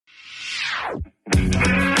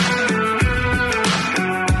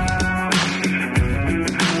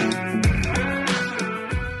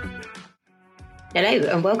Hello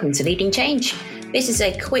and welcome to Leading Change. This is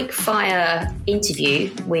a quick fire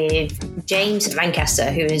interview with James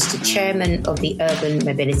Lancaster, who is the chairman of the Urban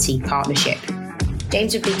Mobility Partnership.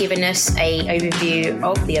 James will be giving us an overview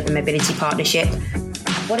of the Urban Mobility Partnership,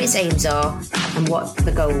 what its aims are and what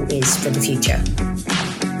the goal is for the future.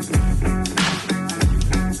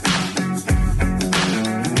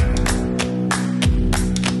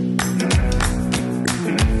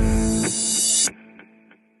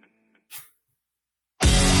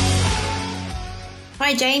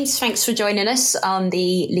 Hi, James. Thanks for joining us on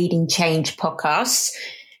the Leading Change podcast.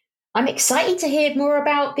 I'm excited to hear more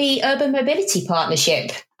about the Urban Mobility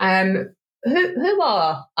Partnership. Who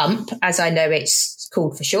are UMP, as I know it's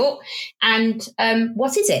called for short, and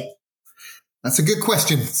what is it? That's a good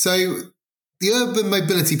question. So the Urban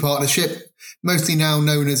Mobility Partnership, mostly now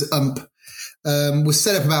known as UMP, was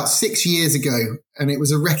set up about 6 years ago, and it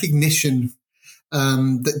was a recognition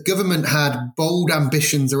that government had bold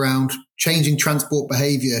ambitions around changing transport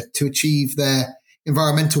behaviour to achieve their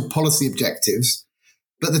environmental policy objectives.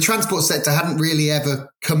 But the transport sector hadn't really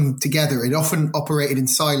ever come together. It often operated in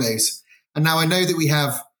silos. And now I know that we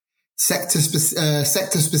have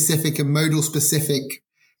sector-specific and modal-specific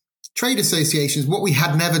trade associations. What we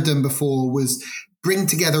had never done before was bring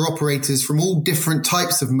together operators from all different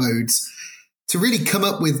types of modes to really come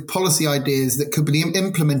up with policy ideas that could be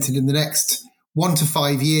implemented in the next 1 to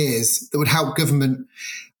 5 years that would help government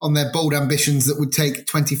on their bold ambitions that would take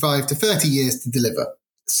 25 to 30 years to deliver.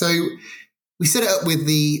 So we set it up with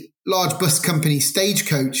the large bus company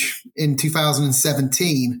Stagecoach in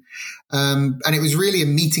 2017. And it was really a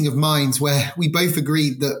meeting of minds where we both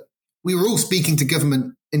agreed that we were all speaking to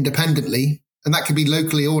government independently, and that could be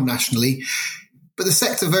locally or nationally, but the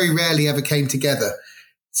sector very rarely ever came together.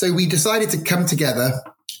 So we decided to come together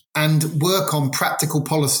and work on practical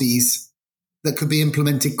policies that could be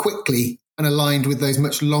implemented quickly and aligned with those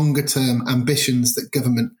much longer term ambitions that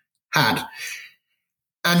government had.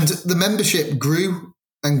 And the membership grew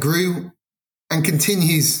and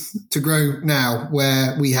continues to grow now,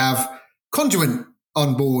 where we have Conduent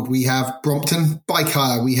on board, we have Brompton Bike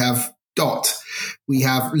Hire, we have Dot, we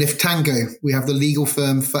have Lift Tango, we have the legal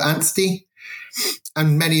firm for Anstey,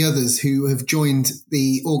 and many others who have joined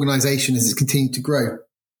the organisation as it's continued to grow.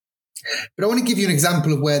 But I want to give you an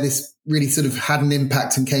example of where this really sort of had an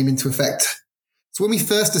impact and came into effect. So when we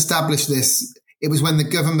first established this, it was when the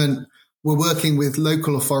government were working with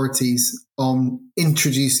local authorities on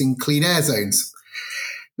introducing clean air zones.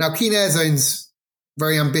 Now, clean air zones,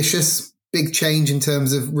 very ambitious, big change in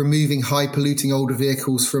terms of removing high polluting older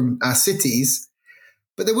vehicles from our cities.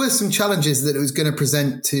 But there were some challenges that it was going to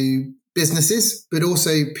present to businesses, but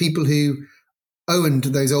also people who owned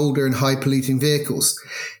those older and high polluting vehicles.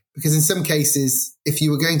 Because in some cases, if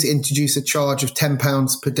you were going to introduce a charge of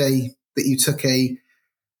 £10 per day that you took a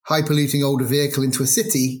high polluting older vehicle into a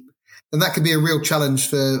city, then that could be a real challenge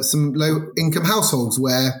for some low income households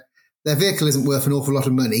where their vehicle isn't worth an awful lot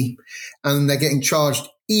of money and they're getting charged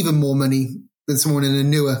even more money than someone in a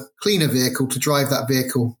newer, cleaner vehicle to drive that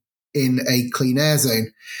vehicle in a clean air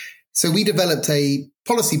zone. So we developed a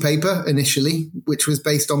policy paper initially, which was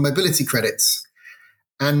based on mobility credits.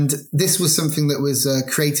 And this was something that was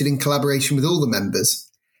created in collaboration with all the members.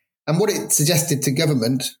 And what it suggested to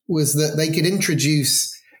government was that they could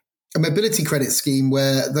introduce a mobility credit scheme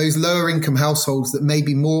where those lower income households that may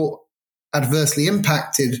be more adversely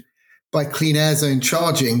impacted by clean air zone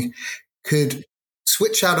charging could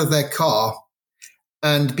switch out of their car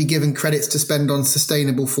and be given credits to spend on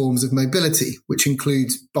sustainable forms of mobility, which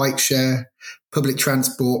includes bike share, public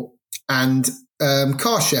transport, and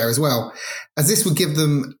car share as well, as this would give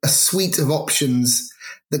them a suite of options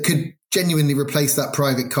that could genuinely replace that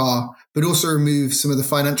private car, but also remove some of the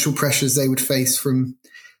financial pressures they would face from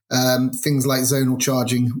things like zonal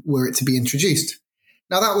charging were it to be introduced.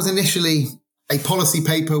 Now, that was initially a policy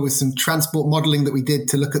paper with some transport modelling that we did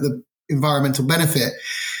to look at the environmental benefit.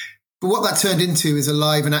 But what that turned into is a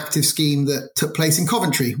live and active scheme that took place in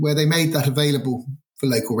Coventry, where they made that available for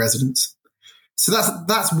local residents. So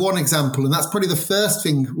that's one example, and that's probably the first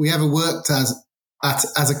thing we ever worked as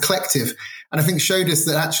a collective, and I think showed us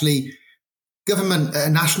that actually government at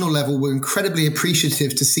a national level were incredibly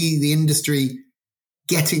appreciative to see the industry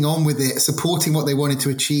getting on with it, supporting what they wanted to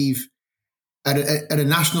achieve at a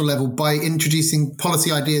national level by introducing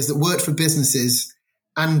policy ideas that worked for businesses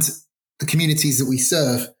and the communities that we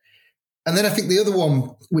serve. And then I think the other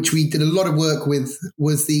one, which we did a lot of work with,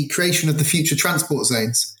 was the creation of the future transport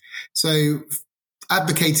zones. So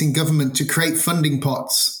advocating government to create funding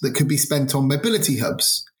pots that could be spent on mobility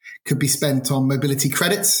hubs, could be spent on mobility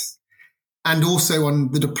credits, and also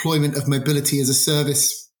on the deployment of mobility as a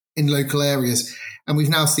service in local areas. And we've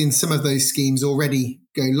now seen some of those schemes already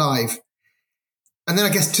go live. And then I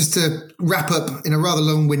guess just to wrap up in a rather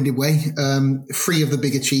long-winded way, 3 of the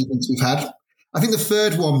big achievements we've had. I think the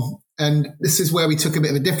third one, and this is where we took a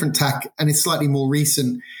bit of a different tack and it's slightly more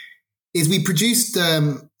recent, is we produced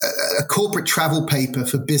a corporate travel paper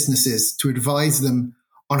for businesses to advise them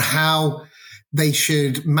on how they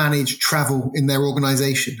should manage travel in their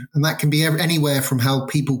organization. And that can be anywhere from how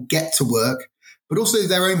people get to work, but also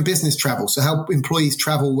their own business travel. So how employees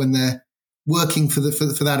travel when they're working for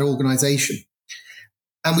that organization.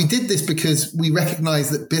 And we did this because we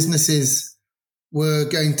recognized that businesses were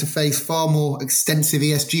going to face far more extensive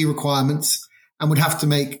ESG requirements and would have to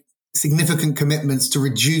make significant commitments to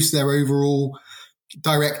reduce their overall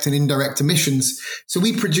direct and indirect emissions. So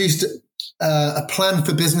we produced a plan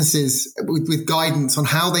for businesses with guidance on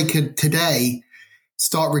how they could today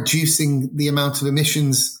start reducing the amount of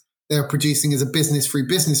emissions they're producing as a business through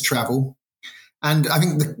business travel. And I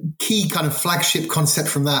think the key kind of flagship concept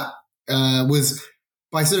from that was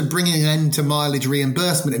by sort of bringing an end to mileage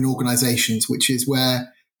reimbursement in organizations, which is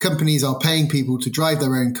where companies are paying people to drive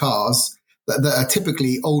their own cars that are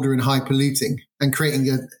typically older and high polluting, and creating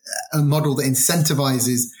a model that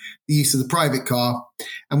incentivizes the use of the private car.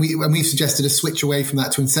 And we've suggested a switch away from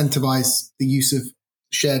that to incentivize the use of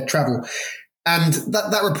shared travel. And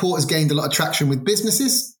that report has gained a lot of traction with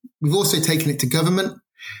businesses. We've also taken it to government.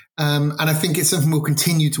 And I think it's something we'll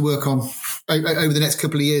continue to work on over the next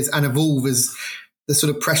couple of years and evolve as the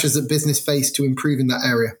sort of pressures that business face to improve in that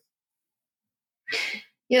area.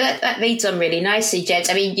 Yeah, that leads on really nicely, Jed.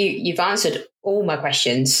 I mean, you've answered all my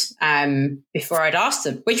questions before I'd asked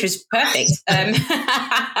them, which was perfect,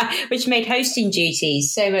 which made hosting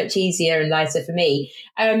duties so much easier and lighter for me.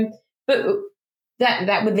 But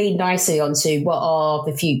that would lead nicely onto what are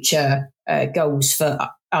the future goals for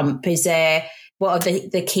UMP? What are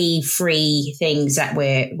the key 3 things that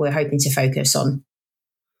we're hoping to focus on?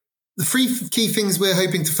 The 3 key things we're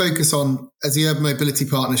hoping to focus on as the Urban Mobility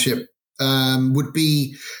Partnership would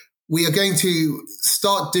be, we are going to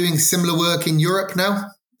start doing similar work in Europe now.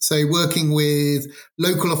 So working with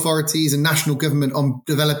local authorities and national government on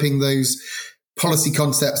developing those policy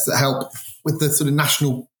concepts that help with the sort of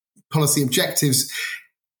national policy objectives.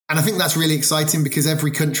 And I think that's really exciting because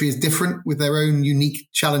every country is different with their own unique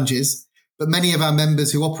challenges. But many of our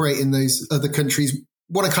members who operate in those other countries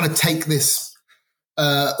want to kind of take this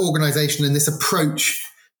organization and this approach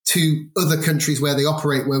to other countries where they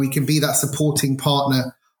operate, where we can be that supporting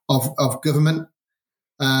partner of government.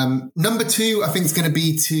 Number 2, I think, is going to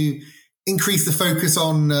be to increase the focus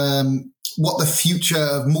on what the future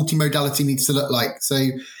of multimodality needs to look like. So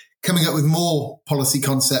coming up with more policy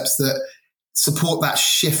concepts that support that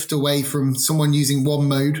shift away from someone using one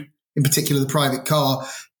mode, in particular the private car,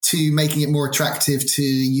 to making it more attractive to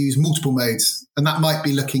use multiple modes. And that might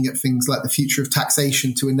be looking at things like the future of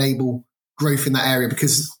taxation to enable growth in that area,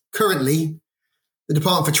 because currently the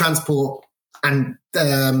Department for Transport and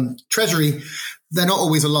Treasury, they're not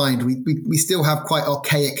always aligned. We still have quite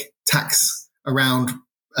archaic tax around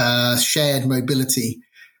shared mobility,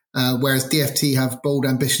 whereas DFT have bold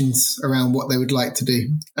ambitions around what they would like to do.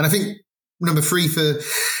 And I think number 3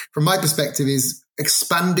 from my perspective is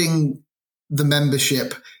expanding the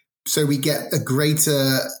membership so we get a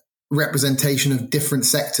greater representation of different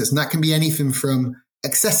sectors. And that can be anything from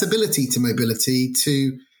accessibility to mobility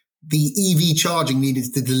to the EV charging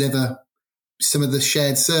needed to deliver some of the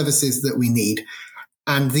shared services that we need,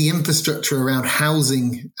 and the infrastructure around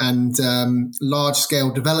housing and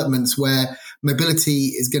large-scale developments where mobility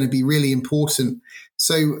is going to be really important.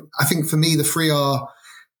 So I think for me, the 3 are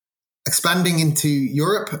expanding into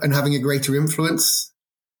Europe and having a greater influence.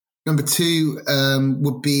 Number 2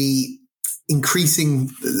 would be increasing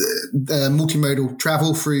the multimodal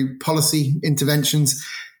travel through policy interventions.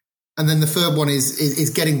 And then the third one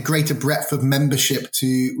is getting greater breadth of membership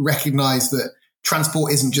to recognize that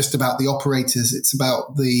transport isn't just about the operators, it's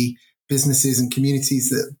about the businesses and communities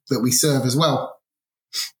that we serve as well.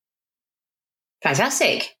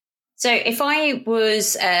 Fantastic. So if I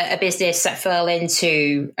was a business that fell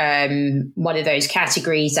into one of those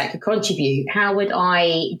categories that could contribute, how would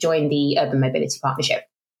I join the Urban Mobility Partnership?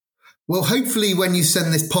 Well, hopefully when you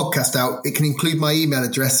send this podcast out, it can include my email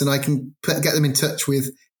address and I can get them in touch with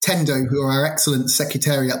Tendo, who are our excellent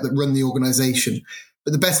secretariat that run the organisation.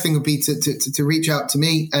 But the best thing would be to reach out to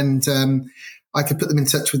me, and I could put them in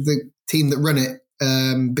touch with the team that run it,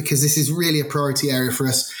 because this is really a priority area for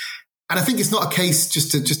us. And I think it's not a case,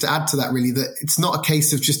 just to add to that really, that it's not a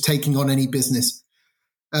case of just taking on any business.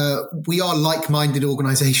 We are like-minded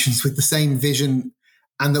organisations with the same vision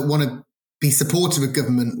and that want to be supportive of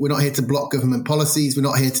government. We're not here to block government policies. We're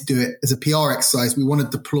not here to do it as a PR exercise. We want to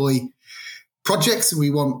deploy projects. We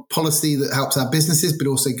want policy that helps our businesses, but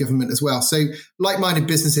also government as well. So like-minded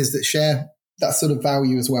businesses that share that sort of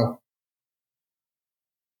value as well.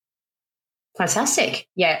 Fantastic.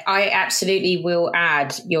 Yeah, I absolutely will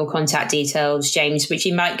add your contact details, James, which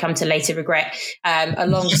you might come to later regret,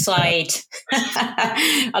 alongside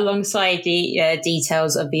the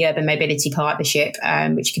details of the Urban Mobility Partnership,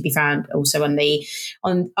 which can be found also on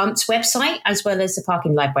UMP's website, as well as the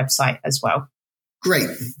Parking Live website as well. Great.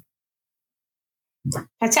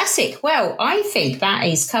 Fantastic. Well, I think that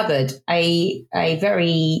is covered a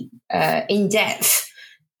very in-depth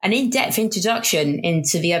introduction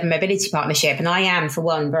into the Urban Mobility Partnership. And I am, for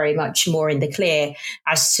one, very much more in the clear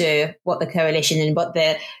as to what the coalition and what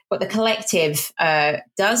the collective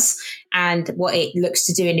does and what it looks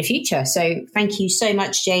to do in the future. So thank you so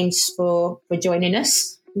much, James, for joining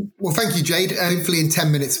us. Well, thank you, Jade. Hopefully in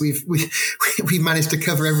 10 minutes we've managed to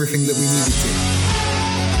cover everything that we needed to.